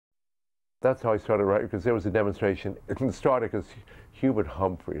That's how I started writing, because there was a demonstration. It started because Hubert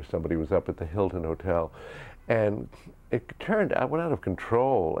Humphrey or somebody was up at the Hilton Hotel, and it turned out, went out of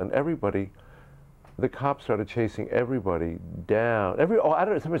control, and everybody, the cops started chasing everybody down. I don't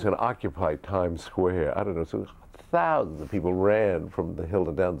know, somebody's going to occupy Times Square. I don't know, so thousands of people ran from the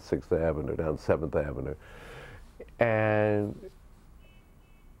Hilton down 6th Avenue, down 7th Avenue. And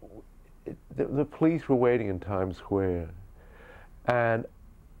the police were waiting in Times Square. And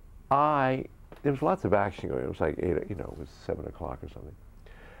there was lots of action going on. It was like 8, you know, it was 7 o'clock or something.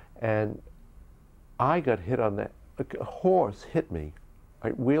 And I got hit on that. A horse hit me. I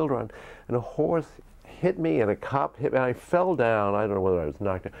wheeled around, and a horse hit me, and a cop hit me, and I fell down. I don't know whether I was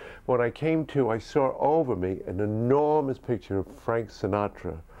knocked out. When I came to, I saw over me an enormous picture of Frank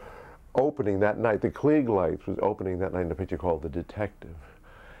Sinatra opening that night. The Klieg Lights was opening that night in a picture called The Detective.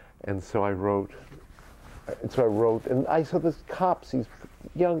 And so I wrote, and I saw these cops, these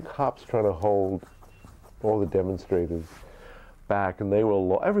young cops trying to hold all the demonstrators back, and they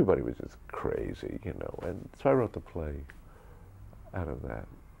were, everybody was just crazy, you know, and so I wrote the play out of that.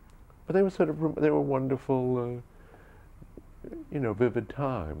 But they were wonderful, you know, vivid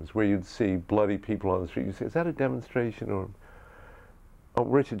times where you'd see bloody people on the street. You'd say, is that a demonstration? Or, oh,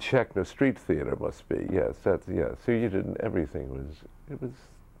 Richard Schechner, street theater must be. Yes, that's, yeah. So you didn't, everything was, it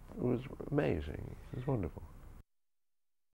was amazing. It was wonderful.